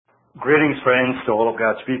Greetings, friends, to all of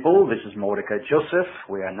God's people. This is Mordecai Joseph.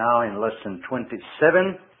 We are now in lesson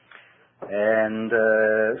 27. And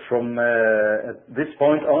from this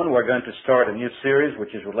point on, we're going to start a new series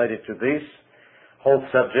which is related to this whole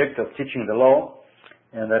subject of teaching the law.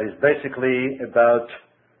 And that is basically about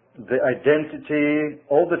the identity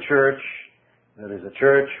of the church. That is a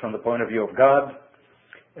church from the point of view of God.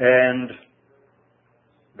 And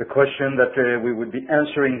the question that we would be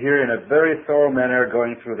answering here in a very thorough manner,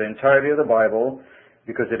 going through the entirety of the Bible,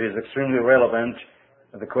 because it is extremely relevant.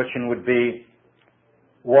 The question would be,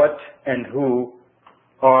 what and who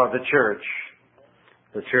are the church?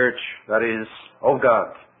 The church that is of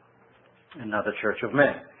God, and not the church of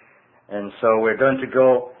men. And so we're going to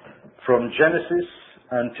go from Genesis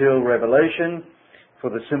until Revelation, for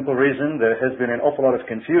the simple reason there has been an awful lot of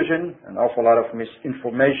confusion, an awful lot of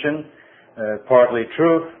misinformation, partly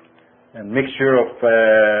truth, and mixture of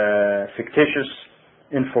fictitious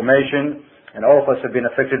information, and all of us have been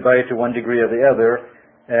affected by it to one degree or the other,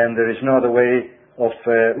 and there is no other way of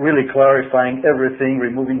really clarifying everything,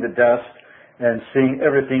 removing the dust, and seeing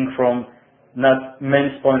everything from not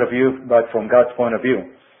men's point of view, but from God's point of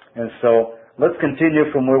view. And so let's continue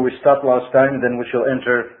from where we stopped last time, then we shall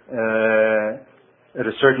enter at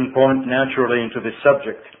a certain point naturally into this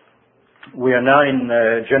subject. We are now in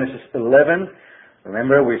Genesis 11.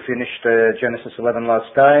 Remember, we finished Genesis 11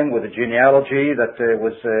 last time with the genealogy that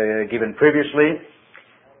was given previously.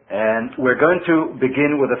 And we're going to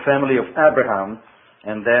begin with the family of Abraham,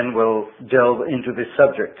 and then we'll delve into this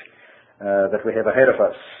subject that we have ahead of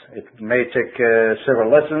us. It may take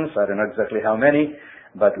several lessons, I don't know exactly how many,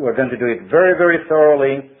 but we're going to do it very, very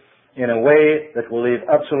thoroughly in a way that will leave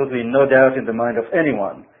absolutely no doubt in the mind of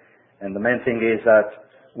anyone. And the main thing is that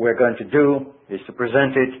we're going to do is to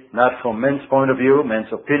present it not from men's point of view, men's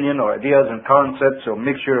opinion or ideas and concepts or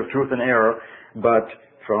mixture of truth and error, but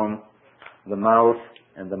from the mouth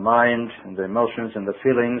and the mind and the emotions and the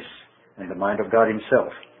feelings and the mind of God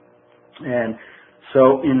Himself. And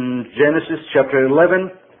so in Genesis chapter 11,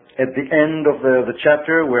 at the end of the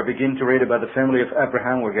chapter, we begin to read about the family of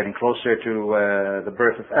Abraham. We're getting closer to the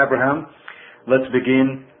birth of Abraham. Let's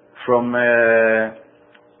begin from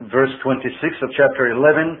verse 26 of chapter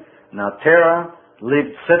 11. Now Terah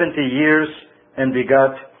lived 70 years and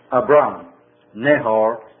begot Abram,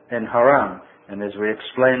 Nahor, and Haran. And as we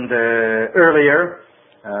explained earlier,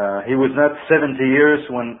 he was not 70 years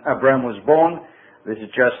when Abram was born. This is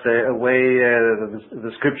just a way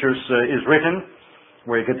the scriptures is written,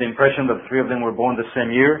 where you get the impression that the three of them were born the same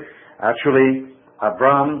year. Actually,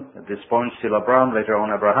 Abram, at this point still Abram, later on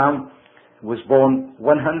Abraham, was born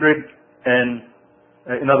 100 and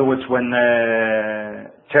in other words, when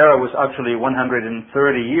Terah was actually 130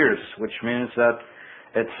 years, which means that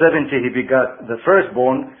at 70 he begot the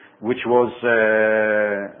firstborn, which was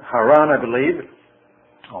Haran, I believe,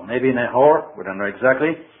 or maybe Nahor, we don't know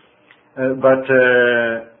exactly. But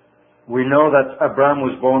we know that Abram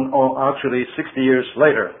was born actually 60 years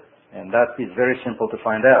later, and that is very simple to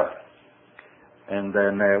find out. And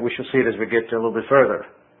then we shall see it as we get a little bit further.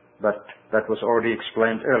 But that was already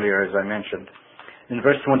explained earlier, as I mentioned. In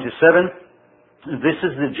verse 27, this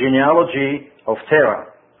is the genealogy of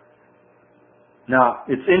Terah. Now,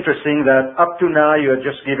 it's interesting that up to now you are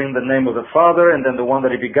just giving the name of the father and then the one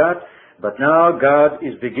that he begot, but now God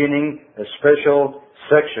is beginning a special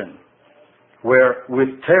section where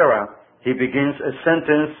with Terah he begins a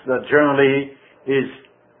sentence that generally is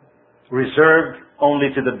reserved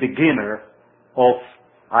only to the beginner of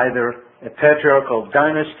either a patriarchal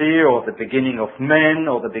dynasty or the beginning of men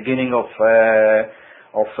or the beginning of the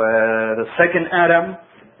second Adam.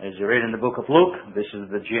 As you read in the book of Luke, this is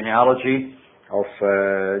the genealogy of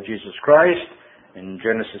Jesus Christ. In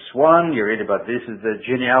Genesis 1, you read about this is the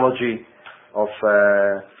genealogy of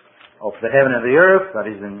the heaven and the earth. That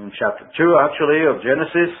is in chapter 2, actually, of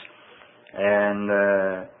Genesis. And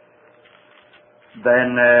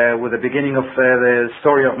then with the beginning of the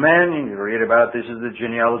story of man, you read about this is the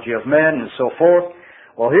genealogy of man and so forth.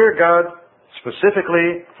 Well, here God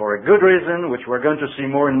specifically, for a good reason, which we're going to see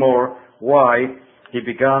more and more, why he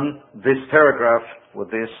began this paragraph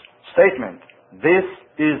with this statement. This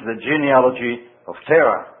is the genealogy of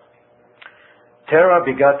Terah. Terah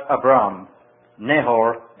begot Abram,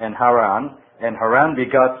 Nahor, and Haran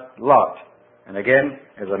begot Lot. And again,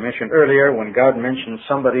 as I mentioned earlier, when God mentions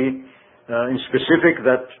somebody in specific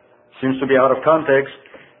that seems to be out of context,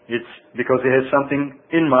 it's because he has something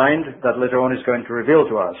in mind that later on is going to reveal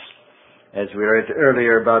to us. As we read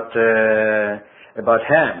earlier about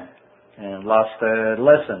Ham, and last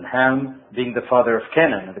lesson, Ham being the father of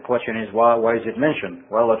Canaan. And the question is, why is it mentioned?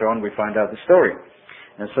 Well, later on we find out the story.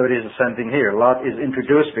 And so it is the same thing here. Lot is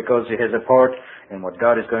introduced because he has a part in what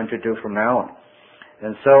God is going to do from now on.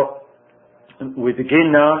 And so we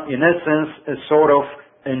begin now, in essence, a sort of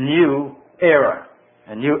a new era,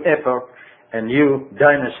 a new epoch, a new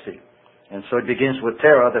dynasty. And so it begins with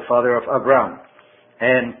Terah, the father of Abram,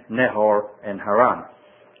 and Nahor and Haran.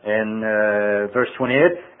 And verse 28,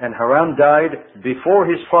 and Haran died before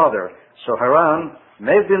his father. So Haran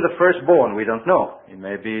may have been the firstborn, we don't know. He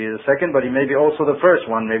may be the second, but he may be also the first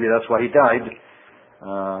one. Maybe that's why he died.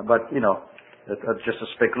 But, that's just a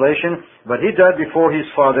speculation. But he died before his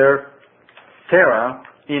father, Terah,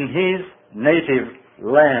 in his native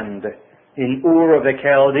land, in Ur of the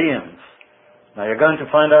Chaldeans. Now you're going to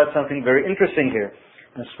find out something very interesting here,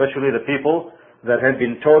 especially the people that have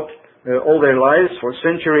been taught all their lives for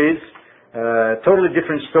centuries, totally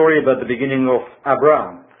different story about the beginning of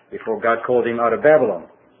Abraham, before God called him out of Babylon.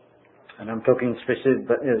 And I'm talking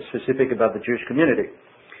specific about the Jewish community,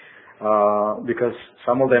 because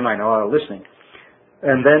some of them I know are listening.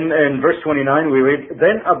 And then in verse 29 we read,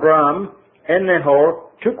 then Abram and Nahor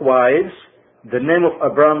took wives. The name of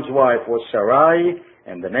Abram's wife was Sarai,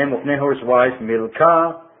 and the name of Nahor's wife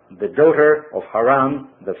Milcah, the daughter of Haran,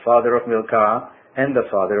 the father of Milcah, and the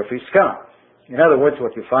father of Iscah. In other words,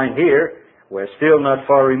 what you find here, we're still not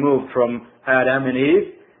far removed from Adam and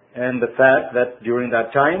Eve, and the fact that during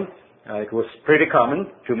that time it was pretty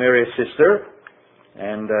common to marry a sister,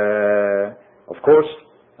 and of course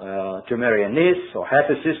to marry a niece or half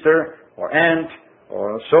a sister or aunt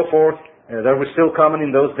or so forth. That was still common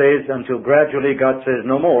in those days until gradually God says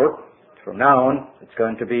no more. From now on it's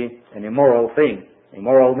going to be an immoral thing.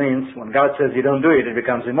 Immoral means when God says you don't do it, it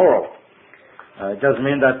becomes immoral. It doesn't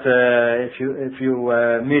mean that if you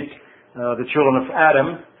meet the children of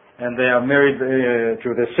Adam and they are married to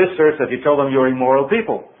their sisters, that you tell them you're immoral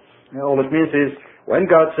people. All it means is when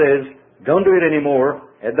God says don't do it anymore,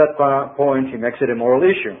 at that point he makes it a moral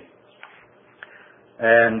issue.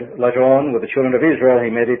 And later on with the children of Israel he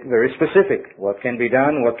made it very specific. What can be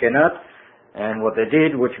done, what cannot, and what they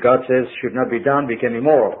did, which God says should not be done, became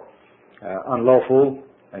immoral, unlawful,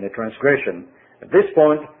 and a transgression. At this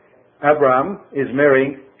point Abraham is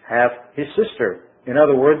marrying half his sister. In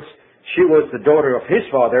other words, she was the daughter of his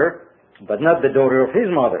father, but not the daughter of his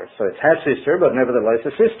mother. So it's half-sister, but nevertheless a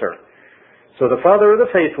sister. So the father of the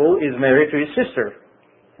faithful is married to his sister.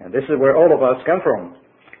 And this is where all of us come from.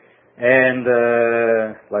 And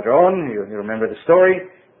later on, you remember the story,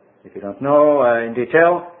 if you don't know in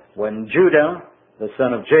detail, when Judah, the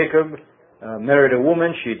son of Jacob, married a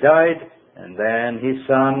woman, she died, and then his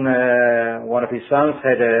son, one of his sons,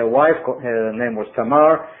 had a wife, her name was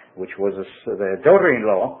Tamar, which was the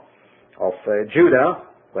daughter-in-law of Judah.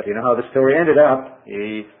 But you know how the story ended up.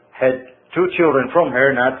 He had 2 children from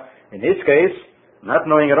her, not in his case, not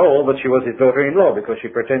knowing at all that she was his daughter-in-law, because she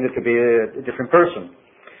pretended to be a different person.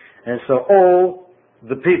 And so all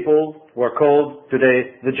the people who are called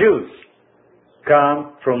today the Jews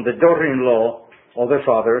come from the daughter-in-law of their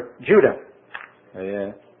father, Judah.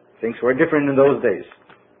 Things were different in those days.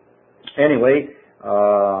 Anyway,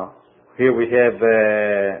 here we have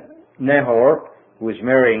Nahor, who is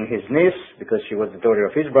marrying his niece because she was the daughter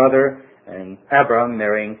of his brother, and Abram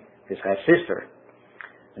marrying his half-sister.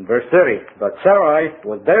 In verse 30, but Sarai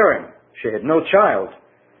was barren. She had no child.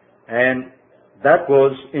 And that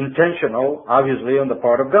was intentional, obviously, on the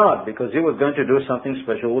part of God, because he was going to do something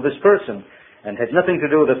special with this person, and had nothing to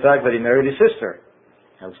do with the fact that he married his sister.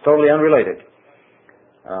 It was totally unrelated.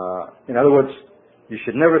 In other words, you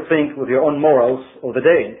should never think with your own morals of the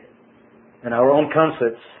day and our own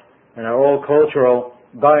concepts and our own cultural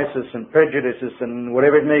biases and prejudices and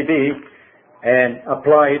whatever it may be, and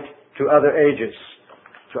apply it to other ages,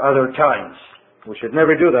 to other times. We should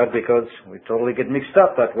never do that, because we totally get mixed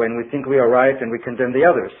up that when we think we are right and we condemn the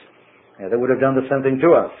others. They would have done the same thing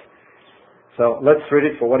to us. So let's read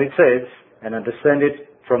it for what it says and understand it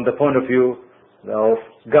from the point of view of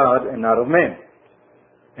God and not of men.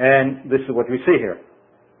 And this is what we see here.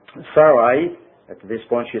 Sarai, at this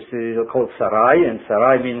point she is called Sarai, and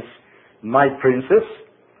Sarai means my princess.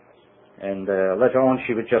 And later on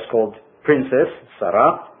she was just called Princess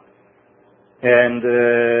Sarah. And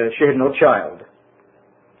she had no child.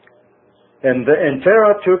 And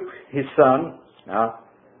Terah took his son. Now,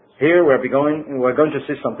 here we're going to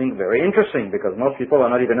see something very interesting, because most people are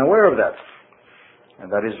not even aware of that.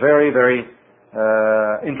 And that is very, very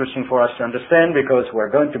interesting for us to understand, because we're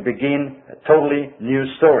going to begin a totally new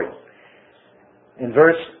story. In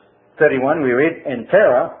verse 31 we read, and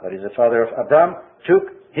Terah, that is the father of Abram, took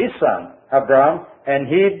his son, Abram, and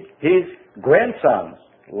his grandson,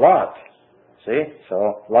 Lot. See?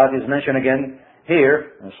 So Lot is mentioned again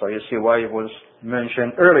here, and so you see why it was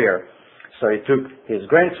mentioned earlier. So he took his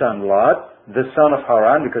grandson Lot, the son of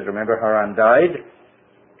Haran, because remember Haran died,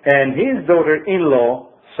 and his daughter-in-law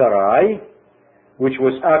Sarai, which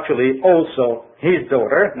was actually also his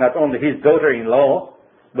daughter, not only his daughter-in-law,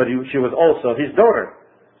 but she was also his daughter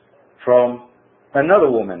from another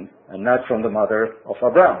woman, and not from the mother of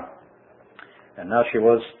Abraham. And now she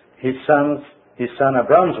was his son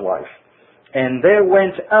Abraham's wife. And there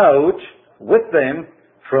went out with them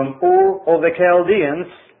from Ur of the Chaldeans,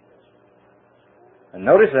 and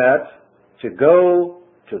notice that, to go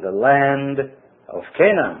to the land of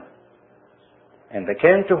Canaan. And they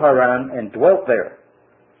came to Haran and dwelt there.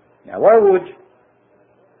 Now why would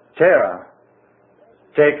Terah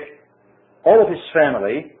take all of his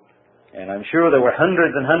family, and I'm sure there were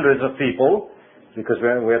hundreds and hundreds of people, because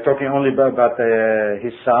we're talking only about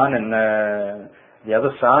his son and the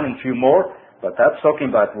other son and a few more, but that's talking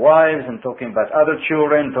about wives and talking about other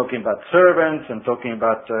children, talking about servants and talking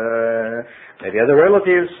about maybe other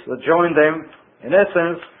relatives that joined them. In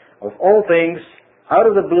essence, of all things, out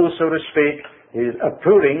of the blue, so to speak, he is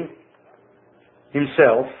uprooting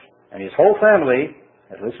himself and his whole family,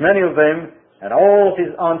 at least many of them, and all of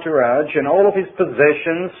his entourage and all of his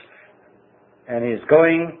possessions, and he's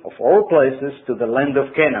going, of all places, to the land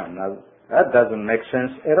of Canaan. Now, that doesn't make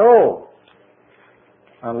sense at all,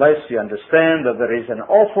 unless you understand that there is an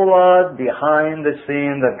awful lot behind the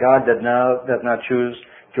scene that God does not choose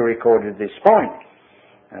to record at this point.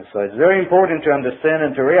 And so it's very important to understand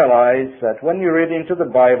and to realize that when you read into the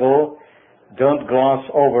Bible, don't gloss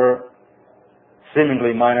over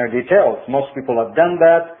seemingly minor details. Most people have done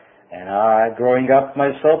that, and growing up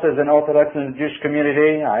myself as an Orthodox in the Jewish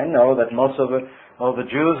community, I know that most of the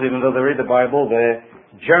Jews, even though they read the Bible, they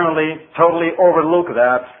generally totally overlook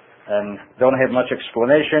that and don't have much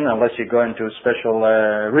explanation unless you go into special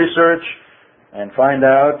research and find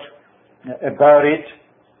out about it,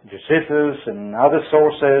 Josephus and other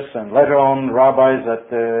sources, and later on rabbis that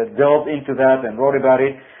delved into that and wrote about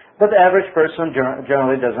it. But the average person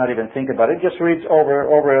generally does not even think about it, just reads over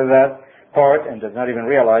that part and does not even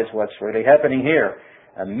realize what's really happening here.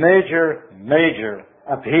 A major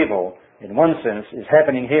upheaval, in one sense, is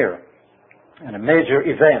happening here, and a major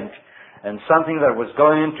event, and something that was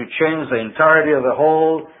going to change the entirety of the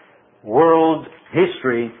whole world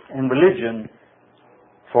history and religion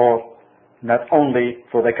for not only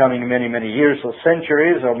for the coming many, many years or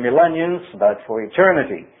centuries or millenniums, but for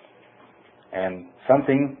eternity. And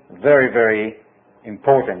something very, very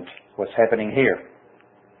important was happening here.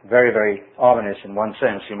 Very, very ominous in one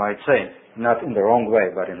sense, you might say. Not in the wrong way,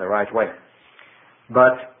 but in the right way.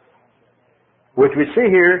 But what we see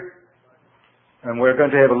here, and we're going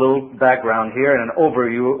to have a little background here and an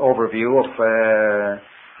overview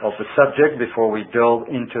of the subject before we delve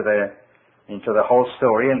into the whole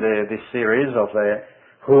story and this series of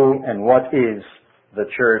who and what is the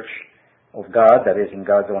Church of God, that is in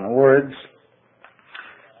God's own words.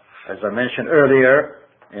 As I mentioned earlier,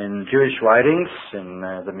 in Jewish writings, in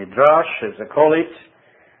the Midrash, as they call it,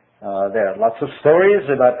 there are lots of stories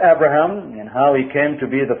about Abraham and how he came to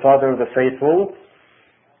be the father of the faithful.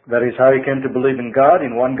 That is how he came to believe in God,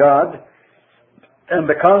 in one God. And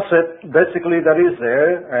the concept basically that is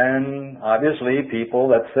there, and obviously people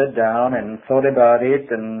that sat down and thought about it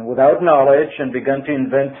and without knowledge and began to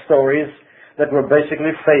invent stories that were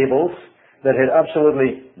basically fables that had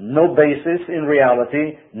absolutely no basis in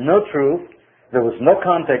reality, no truth. There was no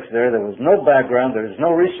context there was no background, there was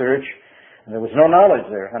no research, and there was no knowledge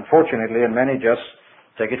there, unfortunately, and many just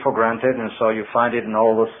take it for granted, and so you find it in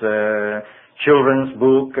all this children's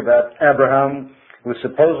book about Abraham, who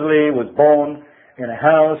supposedly was born in a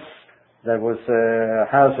house that was a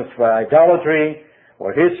house of idolatry,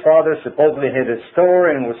 where his father supposedly had a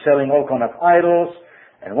store and was selling all kind of idols,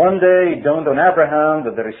 and one day it dawned on Abraham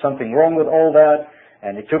that there is something wrong with all that,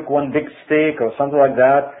 and he took one big stick or something like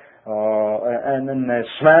that, and then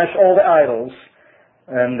smashed all the idols.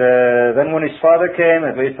 And then when his father came,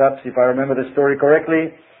 at least that's if I remember the story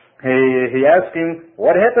correctly, he asked him,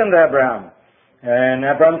 "What happened, Abraham?" And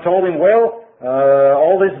Abraham told him, "Well,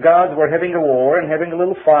 all these gods were having a war and having a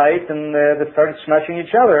little fight, and they started smashing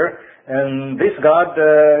each other. And this god,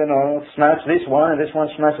 smashed this one, and this one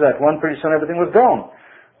smashed that one. Pretty soon everything was gone."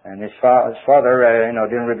 And his father,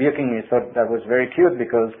 didn't rebuke him. He thought that was very cute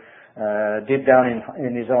because deep down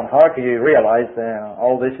in his own heart, he realized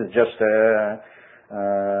all this is just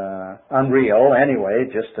unreal anyway,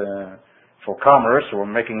 just for commerce or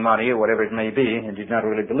making money or whatever it may be, and did not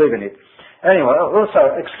really believe in it. Anyway, those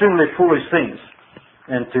are extremely foolish things.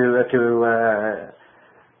 And to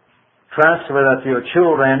transfer that to your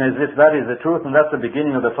children as if that is the truth and that's the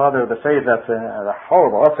beginning of the father of the faith, that's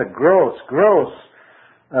horrible. That's a gross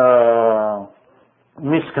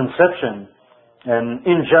misconception and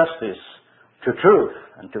injustice to truth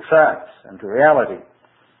and to facts and to reality.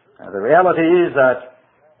 The reality is that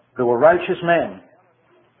there were righteous men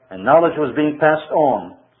and knowledge was being passed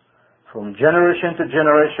on from generation to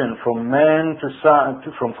generation, from man to son,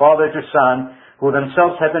 from father to son, who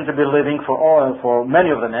themselves happened to be living for many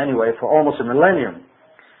of them anyway, for almost a millennium.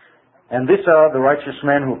 And these are the righteous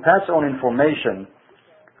men who pass on information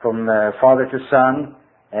from father to son,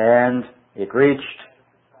 and it reached,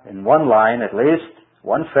 in one line at least,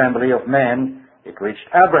 one family of men, it reached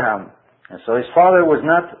Abraham. And so his father was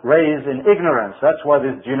not raised in ignorance. That's why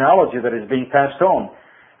this genealogy that is being passed on,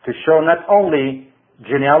 to show not only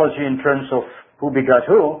genealogy in terms of who begot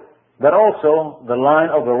who, but also the line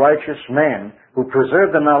of the righteous men who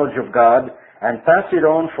preserved the knowledge of God and passed it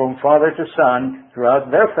on from father to son throughout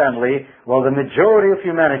their family, while the majority of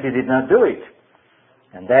humanity did not do it.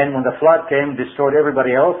 And then when the flood came, destroyed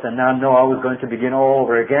everybody else, and now Noah was going to begin all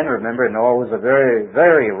over again. Remember, Noah was a very,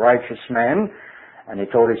 very righteous man, and he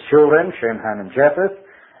told his children, Shem, Ham, and Japheth,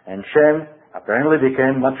 and Shem apparently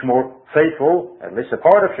became much more faithful, at least a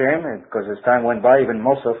part of Shem, because as time went by, even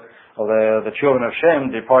most of the children of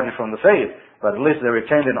Shem departed from the faith. But at least they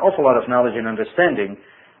retained an awful lot of knowledge and understanding.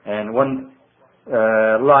 And one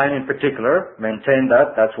line in particular maintained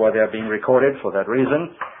that. That's why they are being recorded for that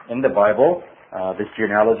reason in the Bible. This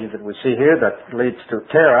genealogy that we see here that leads to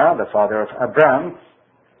Terah, the father of Abram.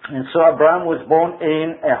 And so Abram was born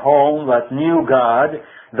in a home that knew God,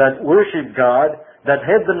 that worshipped God, that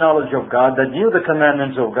had the knowledge of God, that knew the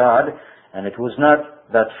commandments of God, and it was not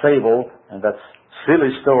that fable and that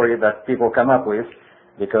silly story that people come up with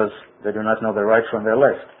because they do not know their right from their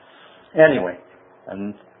left. Anyway,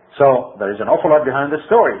 and so there is an awful lot behind the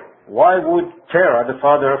story. Why would Terah, the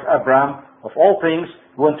father of Abram, of all things,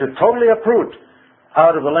 want to totally uproot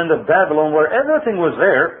out of the land of Babylon where everything was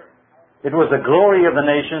there? It was the glory of the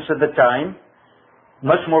nations at the time,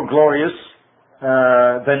 much more glorious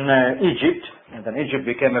than Egypt. And then Egypt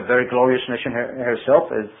became a very glorious nation herself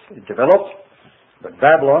as it developed. But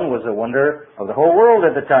Babylon was a wonder of the whole world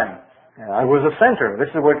at the time. It was a center.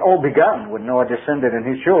 This is where it all began when Noah descended and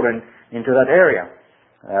his children into that area.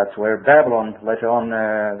 That's where Babylon, later on,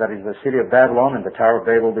 that is the city of Babylon and the Tower of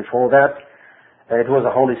Babel before that. It was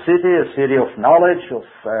a holy city, a city of knowledge, of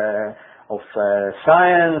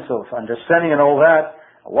science, of understanding and all that.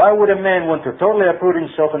 Why would a man want to totally uproot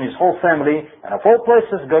himself and his whole family and of all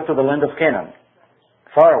places go to the land of Canaan?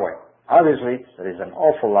 Far away. Obviously, there is an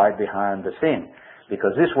awful lot behind the scene.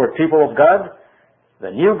 Because these were people of God,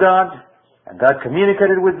 they knew God, and God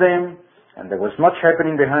communicated with them, and there was much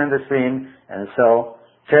happening behind the scene, and so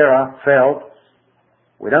Terah felt,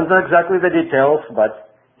 we don't know exactly the details,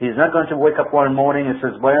 but he's not going to wake up one morning and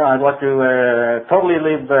says, well, I'd like to totally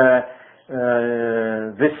leave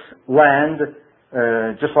this land,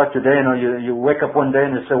 just like today, you wake up one day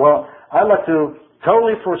and you say, well, I'd like to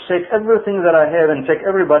totally forsake everything that I have and take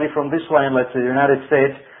everybody from this land, let's say the United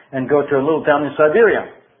States, and go to a little town in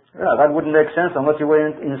Siberia. Yeah, that wouldn't make sense unless you were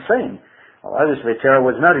insane. Well, obviously, Terah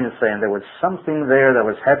was not insane. There was something there that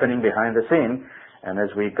was happening behind the scene, and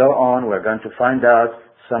as we go on, we're going to find out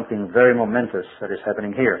something very momentous that is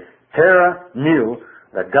happening here. Terah knew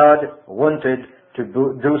that God wanted to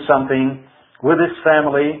do something with his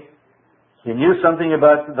family. He knew something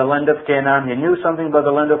about the land of Canaan. He knew something about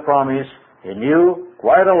the land of promise. He knew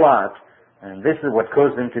quite a lot, and this is what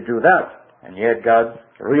caused him to do that. And yet God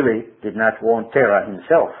really did not want Terah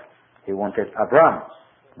himself. He wanted Abram.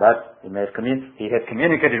 But he had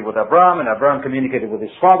communicated with Abram, and Abram communicated with his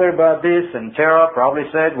father about this, and Terah probably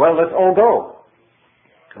said, well, let's all go.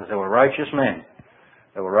 Because they were righteous men.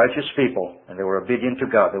 They were righteous people, and they were obedient to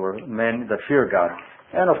God. They were men that fear God.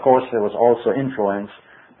 And of course, there was also influence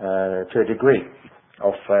to a degree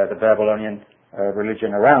of the Babylonian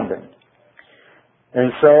religion around them.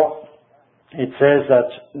 And so it says that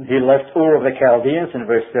he left Ur of the Chaldeans in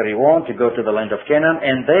verse 31 to go to the land of Canaan,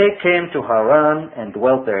 and they came to Haran and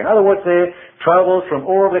dwelt there. In other words, they traveled from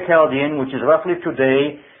Ur of the Chaldean, which is roughly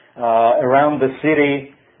today around the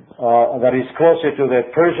city that is closer to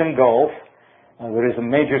the Persian Gulf. There is a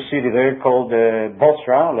major city there called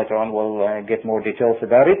Bosra. Later on we'll get more details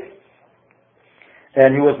about it.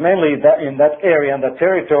 And he was mainly in that area, in that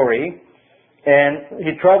territory, and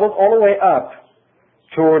he traveled all the way up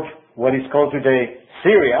toward what is called today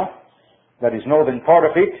Syria, that is northern part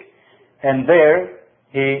of it, and there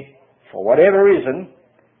he, for whatever reason,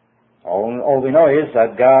 all we know is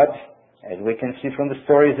that God, as we can see from the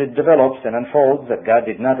stories it develops and unfolds, that God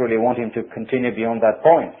did not really want him to continue beyond that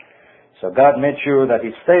point. So God made sure that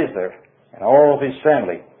he stays there, and all of his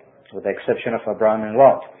family, with the exception of Abraham and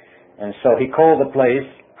Lot. And so he called the place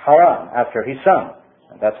Haran, after his son.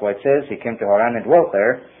 And that's why it says he came to Haran and dwelt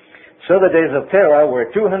there. So the days of Terah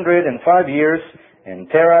were 205 years, and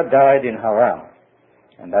Terah died in Haran.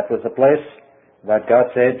 And that was the place that God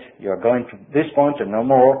said, you're going to this point and no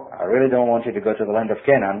more. I really don't want you to go to the land of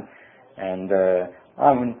Canaan. And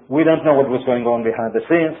we don't know what was going on behind the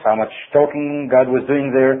scenes, how much talking God was doing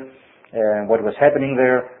there, and what was happening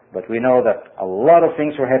there. But we know that a lot of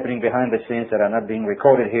things were happening behind the scenes that are not being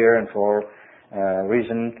recorded here and for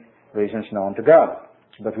reasons known to God.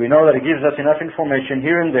 But we know that He gives us enough information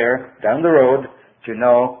here and there, down the road, to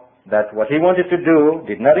know that what He wanted to do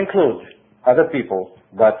did not include other people,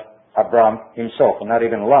 but Abraham himself, and not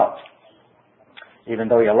even Lot. Even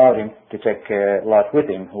though He allowed him to take Lot with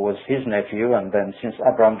him, who was his nephew, and then since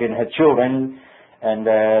Abraham didn't have children, and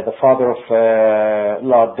the father of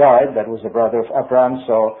Lot died, that was the brother of Abraham,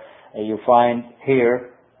 so you find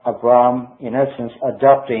here Abraham, in essence,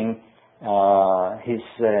 adopting his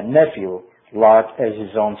nephew, Lot, as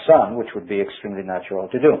his own son, which would be extremely natural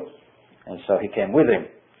to do. And so he came with him.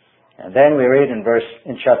 And then we read in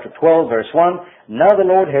chapter 12, verse 1, Now the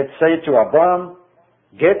Lord had said to Abraham,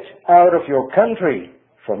 Get out of your country,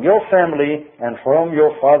 from your family, and from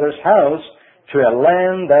your father's house, to a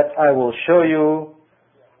land that I will show you,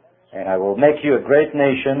 and I will make you a great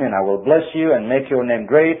nation, and I will bless you, and make your name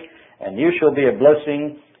great, and you shall be a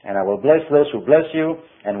blessing, and I will bless those who bless you,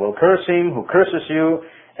 and will curse him who curses you,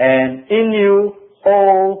 and in you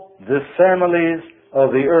all the families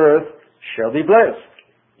of the earth shall be blessed.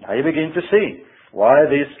 Now you begin to see why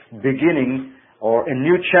this beginning, or a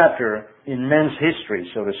new chapter in man's history,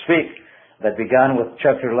 so to speak, that began with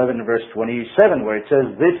chapter 11, verse 27, where it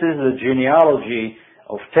says, This is the genealogy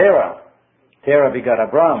of Terah. Terah begot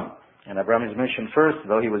Abraham, and Abraham is mentioned first,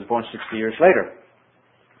 though he was born 60 years later.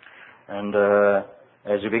 And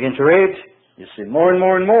as you begin to read, you see more and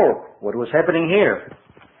more and more what was happening here.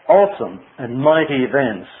 Awesome and mighty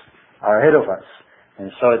events are ahead of us.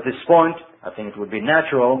 And so at this point, I think it would be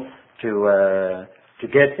natural to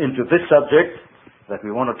get into this subject that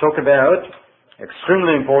we want to talk about.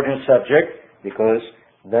 Extremely important subject, because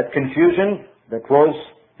that confusion that was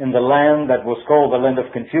in the land that was called the land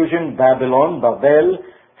of confusion, Babylon, Babel,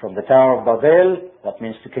 from the Tower of Babel, that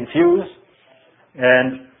means to confuse.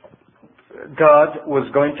 And God was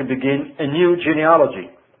going to begin a new genealogy,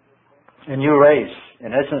 a new race.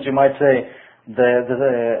 In essence, you might say,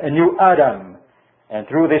 a new Adam. And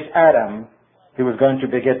through this Adam, he was going to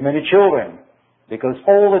beget many children, because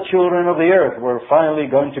all the children of the earth were finally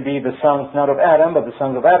going to be the sons, not of Adam, but the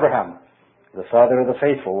sons of Abraham, the father of the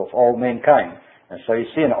faithful, of all mankind. And so you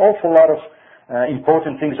see an awful lot of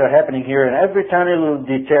important things are happening here, and every tiny little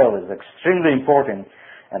detail is extremely important,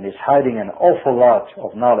 and is hiding an awful lot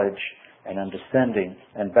of knowledge and understanding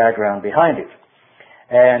and background behind it.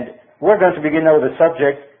 And we're going to begin now with the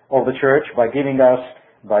subject of the church by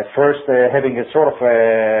first having a sort of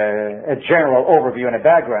a general overview and a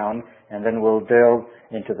background, and then we'll delve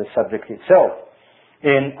into the subject itself.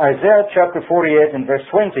 In Isaiah chapter 48 and verse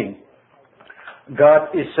 20,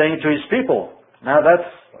 God is saying to His people, now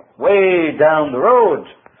that's way down the road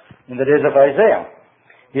in the days of Isaiah.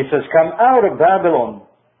 He says, Come out of Babylon.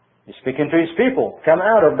 He's speaking to His people. Come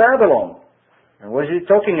out of Babylon. And what is He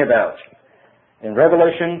talking about? In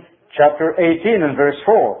Revelation chapter 18 and verse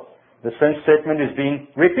 4, the same statement is being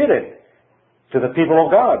repeated to the people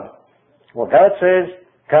of God. Well, God says,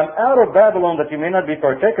 Come out of Babylon that you may not be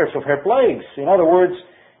partakers of her plagues. In other words,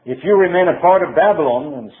 if you remain a part of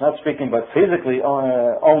Babylon, and it's not speaking but physically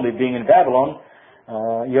only being in Babylon,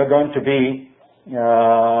 you're going to be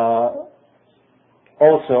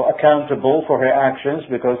also accountable for her actions,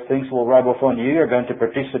 because things will rub off on you. You're going to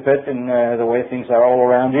participate in the way things are all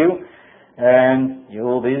around you, and you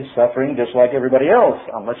will be suffering just like everybody else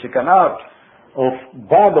unless you come out of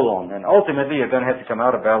Babylon. And ultimately you're going to have to come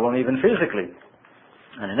out of Babylon even physically.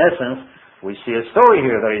 And in essence, we see a story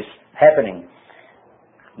here that is happening.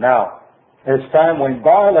 Now, as time went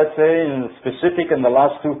by, let's say in specific in the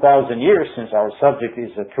last 2,000 years, since our subject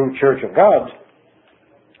is the true church of God,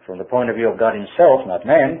 from the point of view of God Himself, not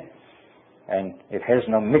man, and it has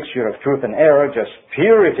no mixture of truth and error, just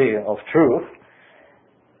purity of truth.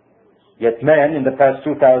 Yet men in the past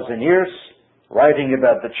 2,000 years, writing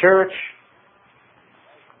about the church,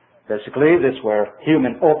 basically these were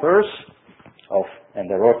human authors and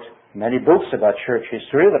they wrote many books about church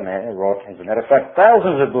history. They wrote, as a matter of fact,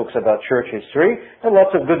 thousands of books about church history, and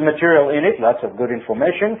lots of good material in it, lots of good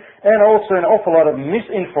information, and also an awful lot of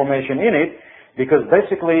misinformation in it, because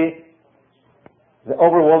basically the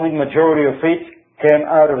overwhelming majority of it came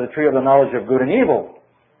out of the tree of the knowledge of good and evil.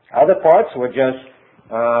 Other parts were just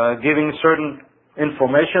giving certain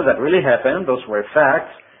information that really happened. Those were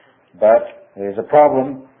facts. But there's a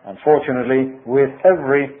problem, unfortunately, with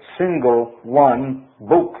every single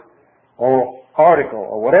book or article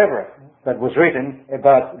or whatever that was written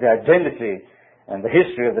about the identity and the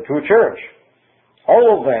history of the true church.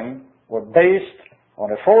 All of them were based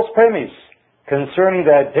on a false premise concerning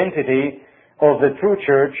the identity of the true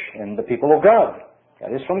church and the people of God.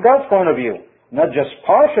 That is from God's point of view. Not just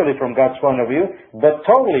partially from God's point of view, but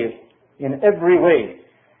totally in every way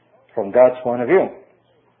from God's point of view.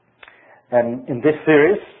 And in this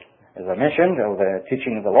series, as I mentioned, of the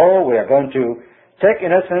teaching of the law, we are going to take,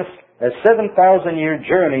 in essence, a 7,000-year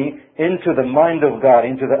journey into the mind of God,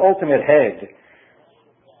 into the ultimate head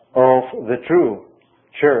of the true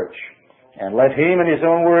church. And let Him, in His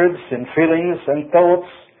own words and feelings and thoughts,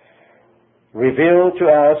 reveal to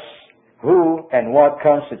us who and what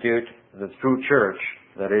constitute the true church,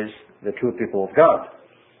 that is, the true people of God.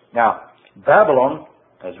 Now, Babylon,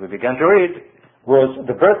 as we began to read, was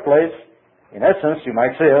the birthplace, in essence, you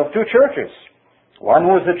might say, of two churches.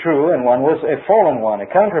 One was the true and one was a fallen one, a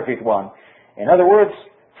counterfeit one. In other words,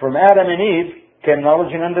 from Adam and Eve came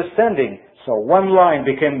knowledge and understanding. So one line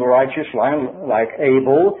became the righteous line, like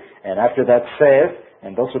Abel, and after that Seth,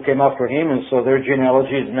 and those who came after him, and so their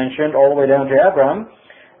genealogy is mentioned all the way down to Abraham.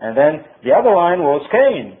 And then the other line was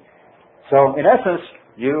Cain. So in essence,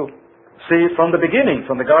 you see from the beginning,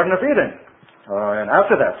 from the Garden of Eden, and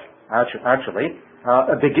after that, actually,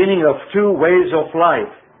 a beginning of two ways of life,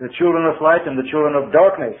 the children of light and the children of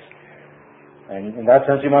darkness. And in that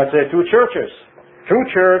sense, you might say two churches, true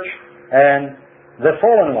church and the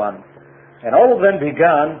fallen one. And all of them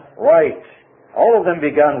began right. All of them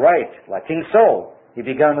began right, like King Saul. He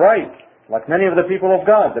began right, like many of the people of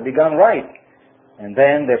God. They began right. And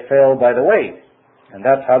then they fell by the way. And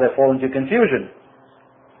that's how they fall into confusion.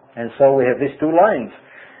 And so we have these two lines.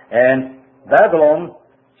 And Babylon,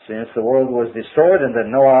 since the world was destroyed and then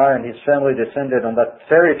Noah and his family descended on that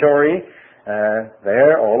territory,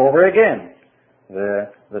 there all over again.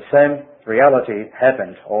 The same reality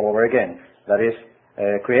happened all over again. That is,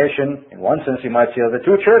 creation, in one sense you might say, of the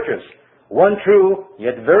two churches. One true,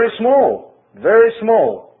 yet very small,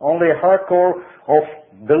 only a hardcore of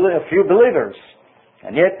a few believers.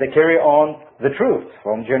 And yet they carry on the truth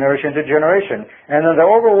from generation to generation. And then the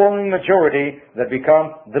overwhelming majority that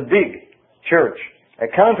become the big church, a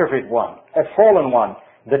counterfeit one, a fallen one,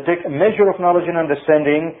 that take a measure of knowledge and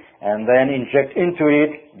understanding and then inject into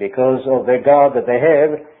it, because of the God that they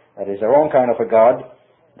have, that is their own kind of a God,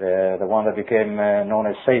 the one that became known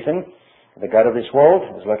as Satan, the God of this world,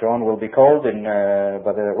 as later on will be called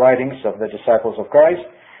by the writings of the disciples of Christ.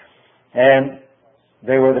 And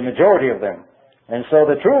they were the majority of them. And so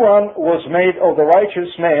the true one was made of the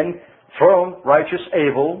righteous men from righteous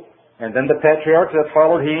Abel, and then the patriarchs that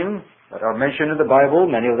followed him, that are mentioned in the Bible.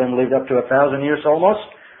 Many of them lived up to 1,000 years almost.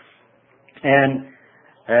 And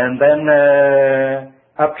then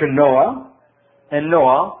up to Noah, and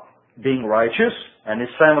Noah being righteous, and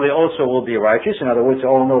his family also will be righteous. In other words, they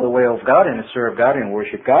all know the way of God and serve God and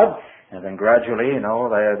worship God. And then gradually,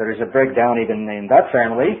 there is a breakdown even in that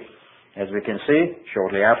family, as we can see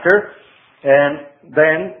shortly after. And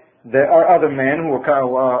then there are other men who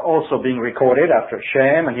are also being recorded after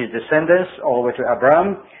Shem and his descendants, all the way to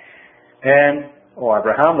Abraham.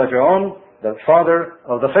 Abraham later on, the father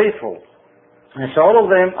of the faithful. And so all of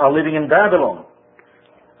them are living in Babylon.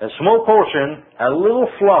 A small portion, a little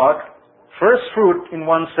flock, first fruit in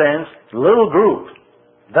one sense, little group.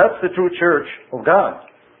 That's the true church of God.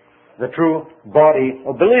 The true body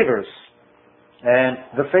of believers. And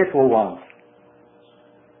the faithful ones.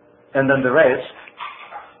 And then the rest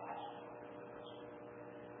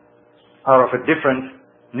are of a different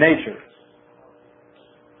nature.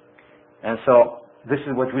 And so, this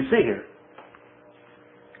is what we see here.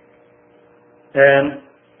 And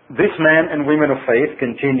this men and women of faith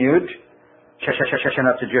continued generation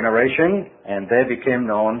after generation, and they became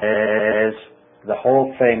known as the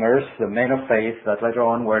Hall of Famers, the men of faith that later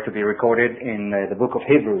on were to be recorded in the book of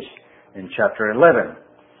Hebrews in chapter 11.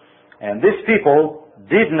 And these people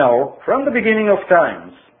did know from the beginning of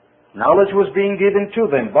times, knowledge was being given to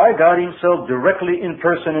them by God Himself directly in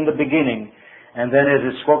person in the beginning. And then as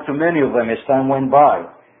He spoke to many of them as time went by.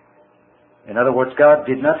 In other words, God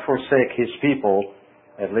did not forsake His people,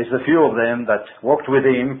 at least a few of them that walked with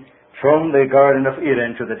Him from the Garden of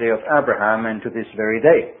Eden to the day of Abraham and to this very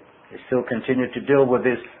day. He still continued to deal with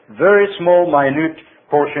this very small, minute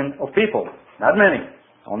portion of people. Not many,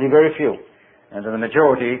 only very few. And then the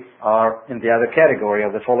majority are in the other category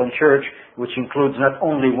of the fallen church, which includes not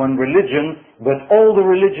only one religion, but all the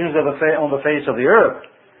religions on the face of the earth.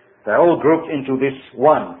 They're all grouped into this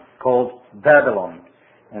one called Babylon.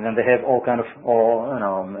 And then they have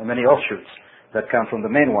many offshoots that come from the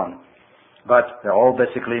main one. But they're all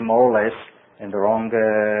basically more or less in the wrong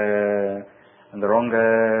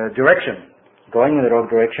direction. Going in the wrong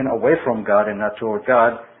direction, away from God and not toward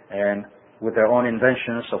God, and with their own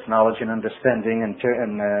inventions of knowledge and understanding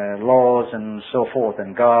and laws and so forth,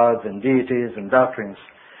 and gods and deities and doctrines.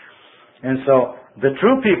 And so the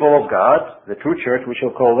true people of God, the true church we shall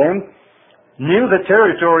call them, knew the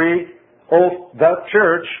territory of that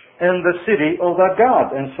church and the city of that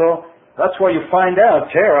God. And so that's why you find out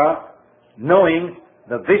Terah, knowing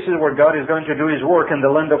that this is where God is going to do His work in the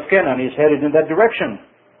land of Canaan, is headed in that direction.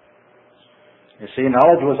 You see,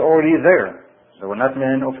 knowledge was already there. They were not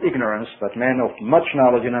men of ignorance, but men of much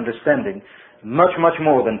knowledge and understanding, much, much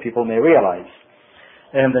more than people may realize.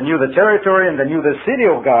 And they knew the territory and they knew the city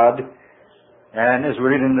of God, and as we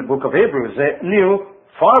read in the book of Hebrews, they knew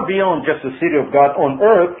far beyond just the city of God on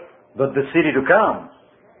earth, but the city to come.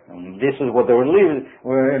 And this is what they live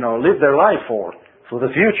their life for the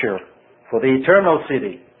future, for the eternal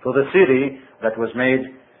city, for the city that was made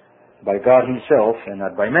by God Himself and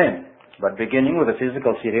not by men. But beginning with the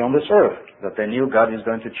physical city on this earth, that they knew God is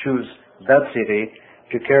going to choose that city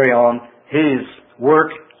to carry on His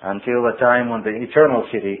work until the time when the eternal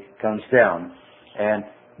city comes down and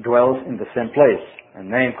dwells in the same place, a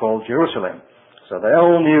name called Jerusalem. So they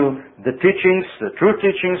all knew the teachings, the true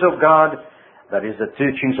teachings of God, that is the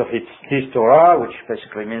teachings of His Torah, which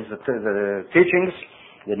basically means the teachings.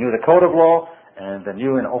 They knew the code of law, and they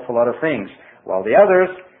knew an awful lot of things, while the others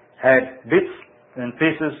had bits and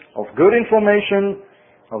pieces of good information,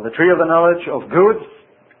 of the tree of the knowledge of good,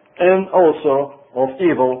 and also of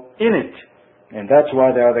evil in it. And that's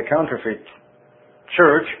why they are the counterfeit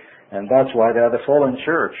church, and that's why they are the fallen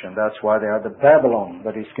church, and that's why they are the Babylon,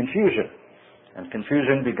 that is confusion. And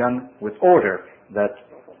confusion began with order, that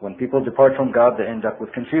when people depart from God, they end up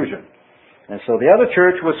with confusion. And so the other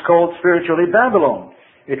church was called spiritually Babylon.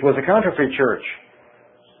 It was a counterfeit church.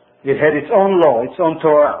 It had its own law, its own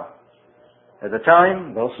Torah. At the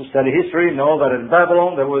time, those who study history know that in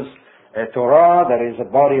Babylon there was a Torah, that is a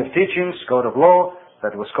body of teachings, code of law,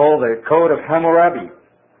 that was called the Code of Hammurabi.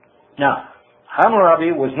 Now,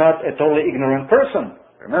 Hammurabi was not a totally ignorant person.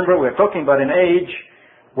 Remember, we're talking about an age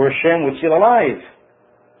where Shem was still alive.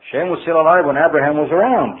 Shem was still alive when Abraham was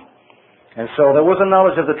around. And so there was a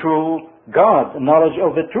knowledge of the true God, a knowledge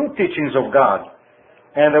of the true teachings of God.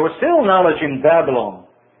 And there was still knowledge in Babylon.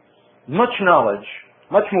 Much knowledge,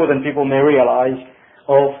 much more than people may realize,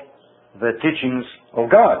 of the teachings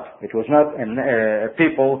of God. It was not a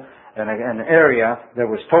people and an area that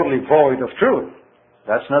was totally void of truth.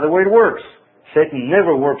 That's not the way it works. Satan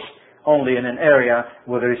never works only in an area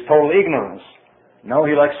where there is total ignorance. No,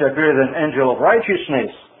 he likes to appear as an angel of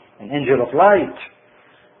righteousness, an angel of light.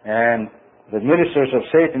 And the ministers of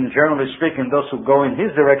Satan, generally speaking, those who go in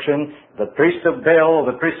his direction, the priest of Baal or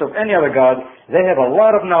the priest of any other god, they have a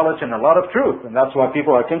lot of knowledge and a lot of truth. And that's why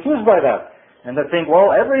people are confused by that. And they think,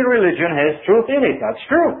 well, every religion has truth in it. That's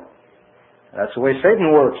true. That's the way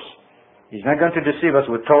Satan works. He's not going to deceive us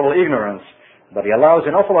with total ignorance, but he allows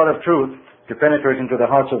an awful lot of truth to penetrate into the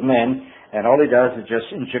hearts of men, and all he does is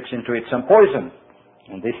just injects into it some poison.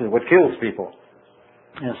 And this is what kills people.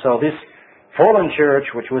 And so this fallen church,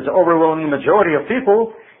 which was the overwhelming majority of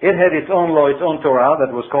people, it had its own law, its own Torah,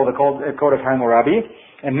 that was called the Code of Hammurabi,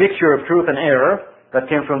 a mixture of truth and error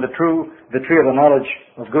that came from the tree of the knowledge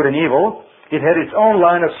of good and evil. It had its own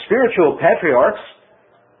line of spiritual patriarchs,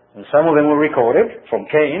 and some of them were recorded from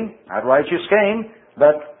Cain, not righteous Cain,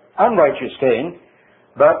 but unrighteous Cain.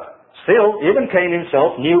 But still, even Cain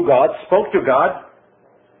himself knew God, spoke to God,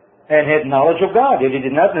 and had knowledge of God. Yet he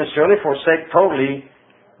did not necessarily forsake totally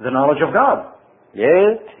the knowledge of God.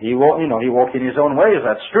 Yet, he walked in his own ways,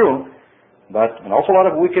 that's true. But an awful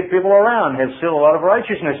lot of wicked people around have still a lot of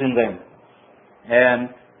righteousness in them. And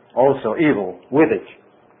also evil with it.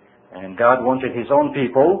 And God wanted His own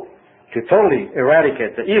people to totally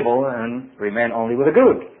eradicate the evil and remain only with the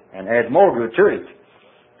good. And add more good to it.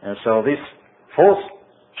 And so this false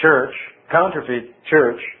church, counterfeit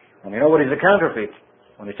church, and you know what is a counterfeit?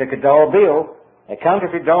 When you take a dollar bill, a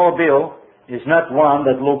counterfeit dollar bill is not one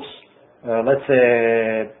that looks, let's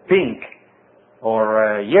say, pink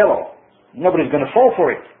or yellow. Nobody's going to fall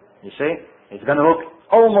for it, you see. It's going to look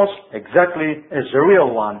almost exactly as the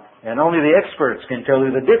real one, and only the experts can tell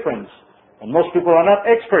you the difference. And most people are not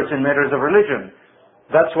experts in matters of religion.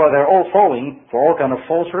 That's why they're all falling for all kind of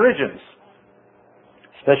false religions.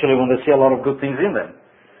 especially when they see a lot of good things in them.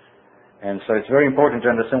 And so it's very important to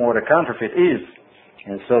understand what a counterfeit is.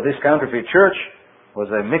 And so this counterfeit church was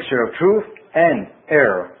a mixture of truth and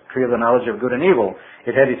error, tree of the knowledge of good and evil.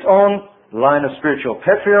 It had its own line of spiritual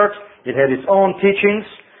patriarchs. It had its own teachings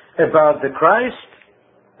about the Christ,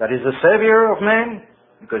 that is the Savior of man,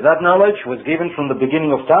 because that knowledge was given from the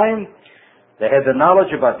beginning of time. They had the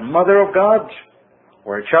knowledge about Mother of God,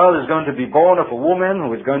 where a child is going to be born of a woman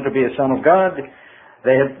who is going to be a son of God.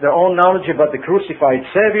 They had their own knowledge about the crucified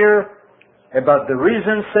Savior, about the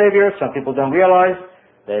risen Savior. Some people don't realize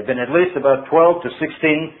there have been at least about 12 to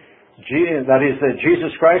 16, that is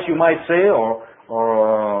Jesus Christ, you might say, or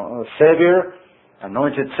Savior,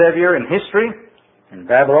 anointed Savior in history. In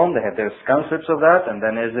Babylon, they had their concepts of that, and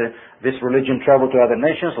then as this religion traveled to other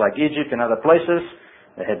nations like Egypt and other places,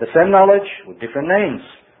 they had the same knowledge with different names,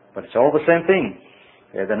 but it's all the same thing.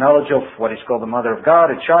 They had the knowledge of what is called the Mother of God,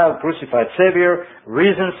 a child, crucified Savior,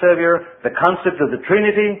 risen Savior, the concept of the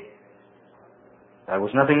Trinity. That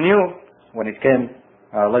was nothing new when it came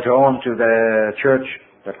later on to the church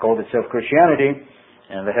that called itself Christianity,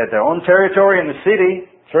 and they had their own territory in the city.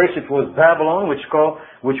 First it was Babylon, which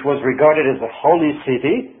was regarded as the holy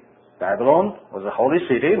city. Babylon was a holy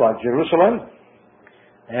city, like Jerusalem.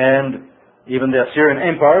 And even the Assyrian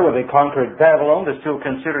Empire, where they conquered Babylon, they still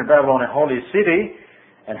considered Babylon a holy city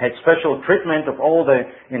and had special treatment of all the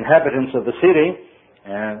inhabitants of the city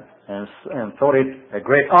and thought it a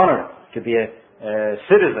great honor to be a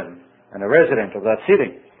citizen and a resident of that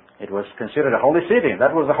city. It was considered a holy city, and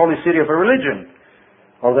that was the holy city of a religion,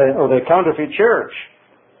 or the counterfeit church.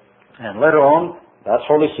 And later on, that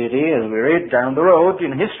holy city, as we read down the road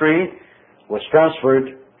in history, was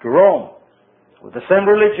transferred to Rome with the same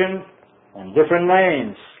religion and different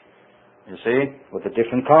names, you see, with the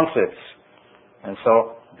different concepts. And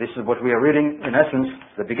so this is what we are reading, in essence,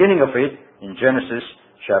 the beginning of it in Genesis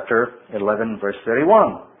chapter 11, verse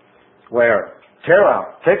 31, where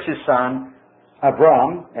Terah takes his son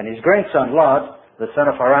Abram and his grandson Lot, the son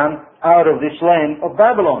of Haran, out of this land of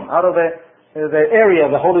Babylon, out of the area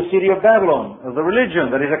of the holy city of Babylon, of the religion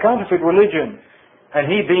that is a counterfeit religion. And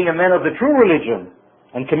he being a man of the true religion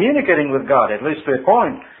and communicating with God, at least to a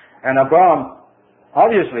point. And Abram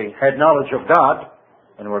obviously had knowledge of God,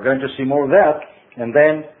 and we're going to see more of that. And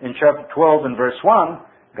then in chapter 12 and verse 1,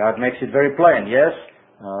 God makes it very plain. Yes,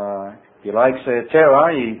 he likes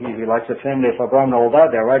Terah, he likes the family of Abram and all that,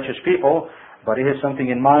 they're righteous people, but he has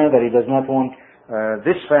something in mind that he does not want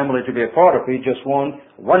this family to be a part of. He just wants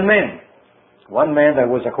one man that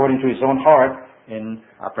was according to his own heart in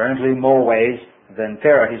apparently more ways than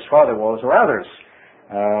Terah, his father, was, or others.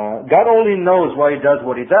 God only knows why he does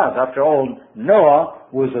what he does. After all,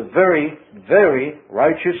 Noah was a very, very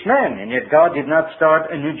righteous man, and yet God did not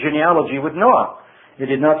start a new genealogy with Noah. He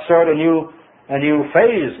did not start a new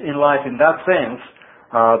phase in life in that sense,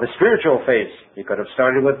 the spiritual phase. He could have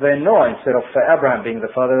started with Noah instead of Abraham being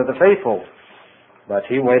the father of the faithful. But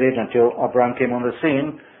he waited until Abraham came on the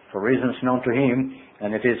scene, for reasons known to him,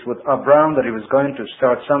 and it is with Abraham that he was going to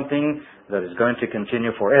start something that is going to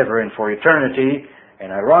continue forever and for eternity.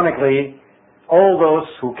 And ironically, all those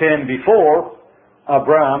who came before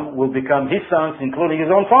Abraham will become his sons, including his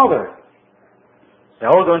own father. They're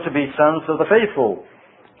all going to be sons of the faithful.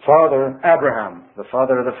 Father Abraham, the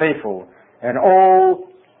father of the faithful. And all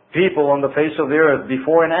people on the face of the earth,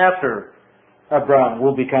 before and after Abraham,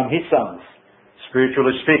 will become his sons,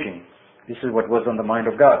 spiritually speaking. This is what was on the mind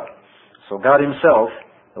of God. So God himself,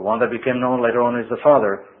 the one that became known later on as the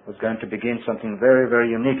Father, was going to begin something very, very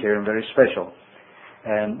unique here and very special.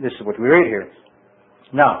 And this is what we read here.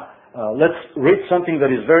 Now, let's read something that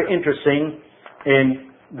is very interesting in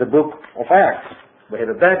the book of Acts. We have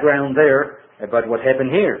a background there about what happened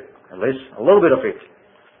here, at least a little bit of it,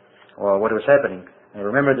 or what was happening. And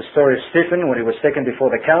remember the story of Stephen when he was taken before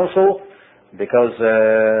the council, because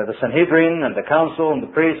the Sanhedrin and the council and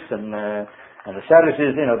the priests and the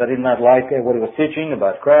Sadducees, they did not like what he was teaching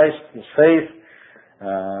about Christ, his faith.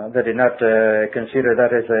 They did not consider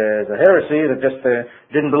that as a heresy. They just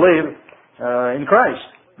didn't believe in Christ.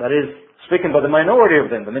 That is, speaking by the minority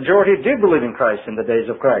of them. The majority did believe in Christ in the days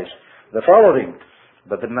of Christ. They followed him.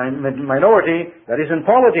 But the minority, that is in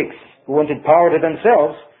politics, who wanted power to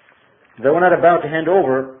themselves, they were not about to hand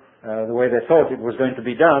over the way they thought it was going to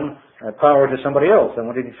be done, power to somebody else. They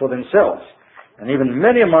wanted it for themselves. And even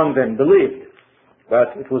many among them believed,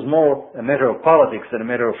 but it was more a matter of politics than a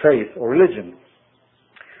matter of faith or religion.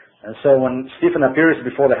 And so when Stephen appears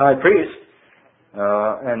before the high priest,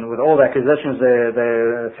 and with all the accusations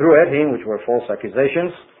they threw at him, which were false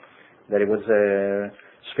accusations, that he was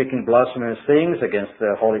speaking blasphemous things against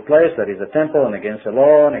the holy place, that is the temple, and against the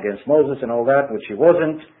law, and against Moses and all that, which he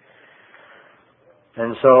wasn't.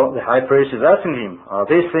 And so the high priest is asking him, are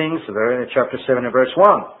these things, chapter 7 and verse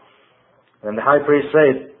 1. And the high priest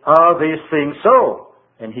said, are these things so?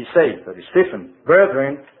 And he said, that is Stephen,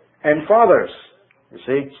 brethren and fathers. You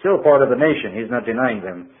see, still part of the nation. He's not denying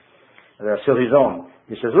them. They are still his own.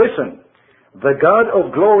 He says, listen, the God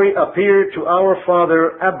of glory appeared to our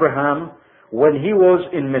father Abraham when he was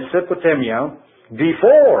in Mesopotamia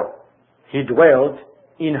before he dwelt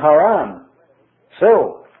in Haran.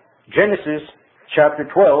 So, Genesis chapter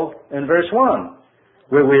 12 and verse 1,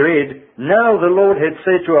 where we read, now the Lord had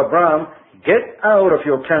said to Abraham, get out of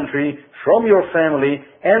your country, from your family,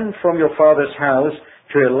 and from your father's house,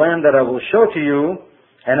 to a land that I will show to you,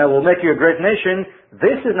 and I will make you a great nation.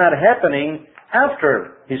 This is not happening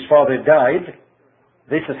after his father died.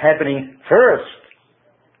 This is happening first,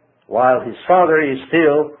 while his father is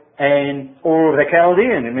still in Ur of the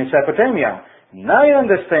Chaldean in Mesopotamia. Now you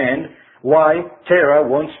understand why Terah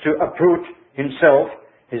wants to uproot himself,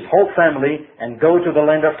 his whole family, and go to the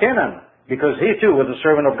land of Canaan, because he too was a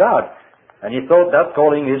servant of God, and he thought that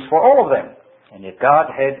calling is for all of them, and yet God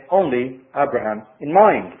had only Abraham in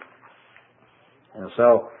mind. And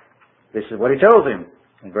so this is what he tells him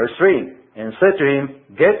in verse 3, and said to him,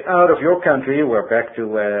 get out of your country. We're back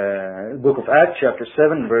to book of Acts chapter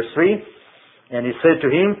 7 verse 3, and he said to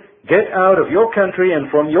him, get out of your country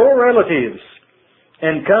and from your relatives,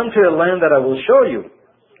 and come to a land that I will show you.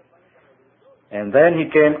 And then he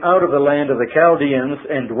came out of the land of the Chaldeans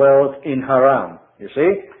and dwelt in Haran. You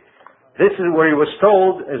see? This is where he was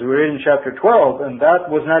told, as we read in chapter 12, and that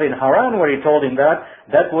was not in Haran where he told him that.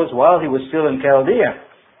 That was while he was still in Chaldea.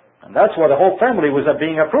 And that's why the whole family was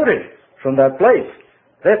being uprooted from that place.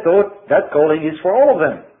 They thought that calling is for all of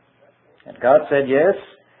them. And God said, yes,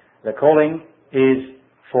 the calling is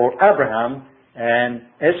for Abraham, and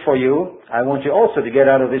as for you, I want you also to get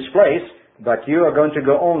out of this place, but you are going to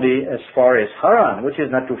go only as far as Haran, which is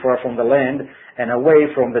not too far from the land and away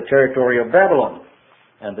from the territory of Babylon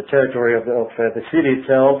and the territory of the city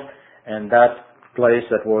itself, and that place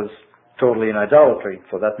that was totally in idolatry.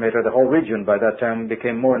 For that matter, the whole region by that time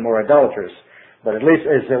became more and more idolatrous. But at least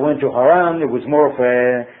as they went to Haran, it was more of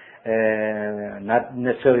a, not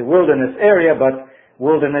necessarily wilderness area, but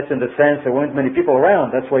wilderness in the sense there weren't many people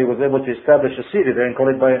around. That's why he was able to establish a city there and call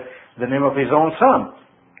it by the name of his own son.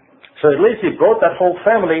 So at least he brought that whole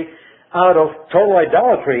family out of total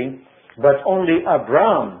idolatry, but only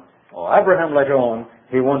Abraham later on,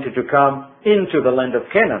 he wanted to come into the land of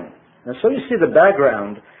Canaan. And so you see the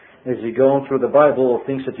background as you go through the Bible of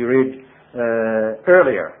things that you read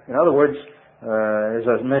earlier. In other words, as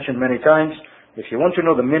I've mentioned many times, if you want to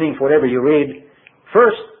know the meaning for whatever you read,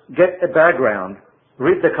 first get a background,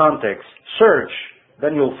 read the context, search,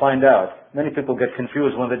 then you'll find out. Many people get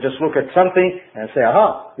confused when they just look at something and say,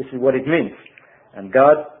 aha, this is what it means. And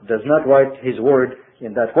God does not write His Word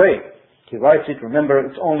in that way. He writes it, remember,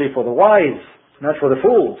 it's only for the wise, not for the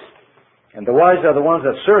fools. And the wise are the ones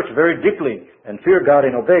that search very deeply and fear God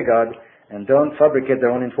and obey God and don't fabricate their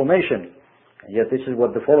own information. And yet this is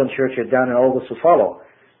what the fallen church had done and all those who follow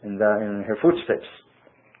in her footsteps.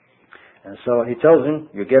 And so he tells him,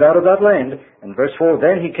 you get out of that land. And verse 4,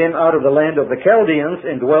 then he came out of the land of the Chaldeans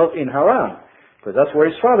and dwelt in Haran, because that's where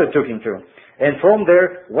his father took him to. And from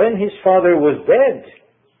there, when his father was dead,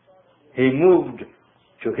 he moved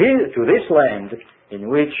to this land in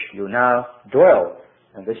which you now dwell.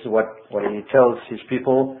 And this is what he tells his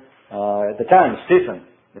people at the time, Stephen,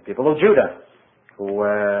 the people of Judah, who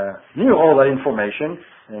knew all that information.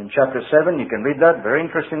 In chapter 7, you can read that, very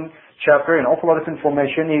interesting chapter, an awful lot of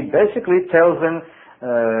information. He basically tells them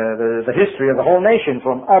the history of the whole nation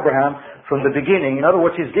from Abraham, from the beginning. In other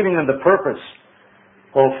words, he's giving them the purpose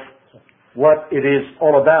of what it is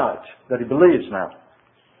all about, that he believes now.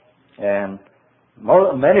 And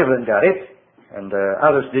many of them got it, and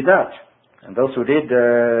others did not. And those who did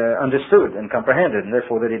understood and comprehended, and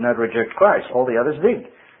therefore they did not reject Christ. All the others did,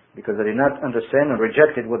 because they did not understand and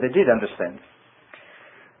rejected what they did understand.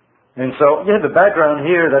 And so you have the background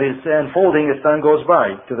here that is unfolding as time goes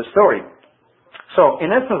by to the story. So,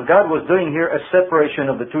 in essence, God was doing here a separation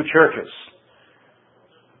of the two churches.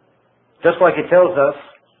 Just like He tells us,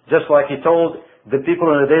 just like He told the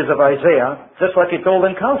people in the days of Isaiah, just like He told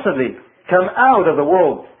them constantly, come out of the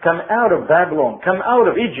world, come out of Babylon, come out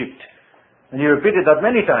of Egypt. And He repeated that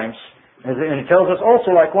many times. And He tells us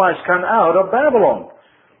also likewise, come out of Babylon.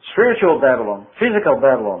 Spiritual Babylon, physical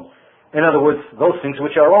Babylon. In other words, those things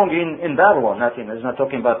which are wrong in Babylon. He's not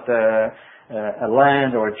talking about a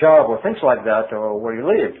land or a job or things like that or where you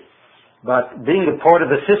live. But being a part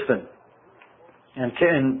of the system. and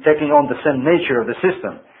taking on the same nature of the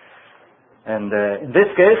system. And in this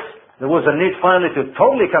case, there was a need finally to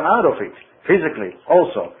totally come out of it, physically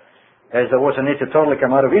also, as there was a need to totally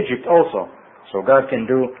come out of Egypt also. So God can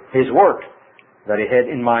do His work that He had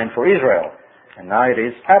in mind for Israel. And now it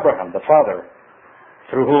is Abraham, the father,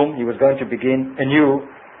 through whom He was going to begin a new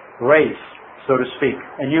race, so to speak,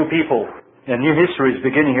 a new people. A new history is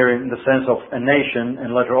beginning here in the sense of a nation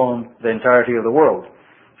and later on the entirety of the world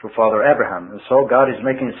through Father Abraham. And so God is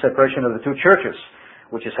making a separation of the two churches,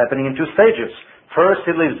 which is happening in two stages. First,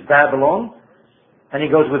 He leaves Babylon, and He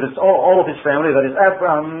goes with all of His family. That is,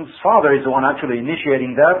 Abraham's father is the one actually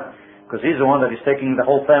initiating that, because he's the one that is taking the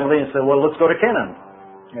whole family and said, well, let's go to Canaan.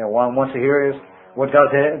 You know, one wants to hear is what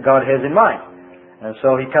God has in mind. And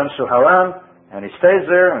so he comes to Haran, and he stays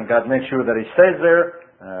there, and God makes sure that he stays there.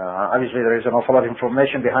 Obviously, there is an awful lot of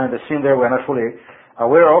information behind the scene there we're not fully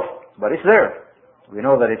aware of, but it's there. We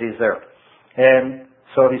know that it is there. And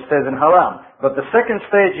so he stays in Haran. But the second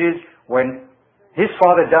stage is when his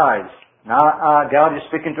father dies. Now God is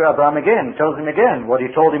speaking to Abraham again. He tells him again what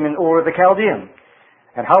He told him in Ur the Chaldean.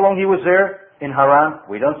 And how long he was there in Haran,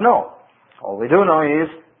 we don't know. All we do know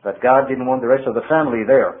is that God didn't want the rest of the family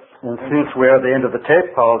there. And since we're at the end of the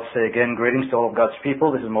tape, I'll say again, greetings to all of God's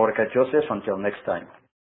people. This is Mordecai Joseph. Until next time.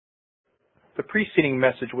 The preceding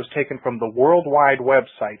message was taken from the worldwide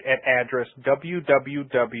website at address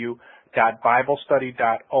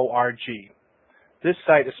www.biblestudy.org. This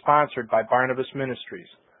site is sponsored by Barnabas Ministries.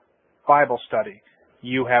 Bible Study.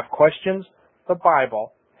 You have questions, the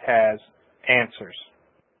Bible has answers.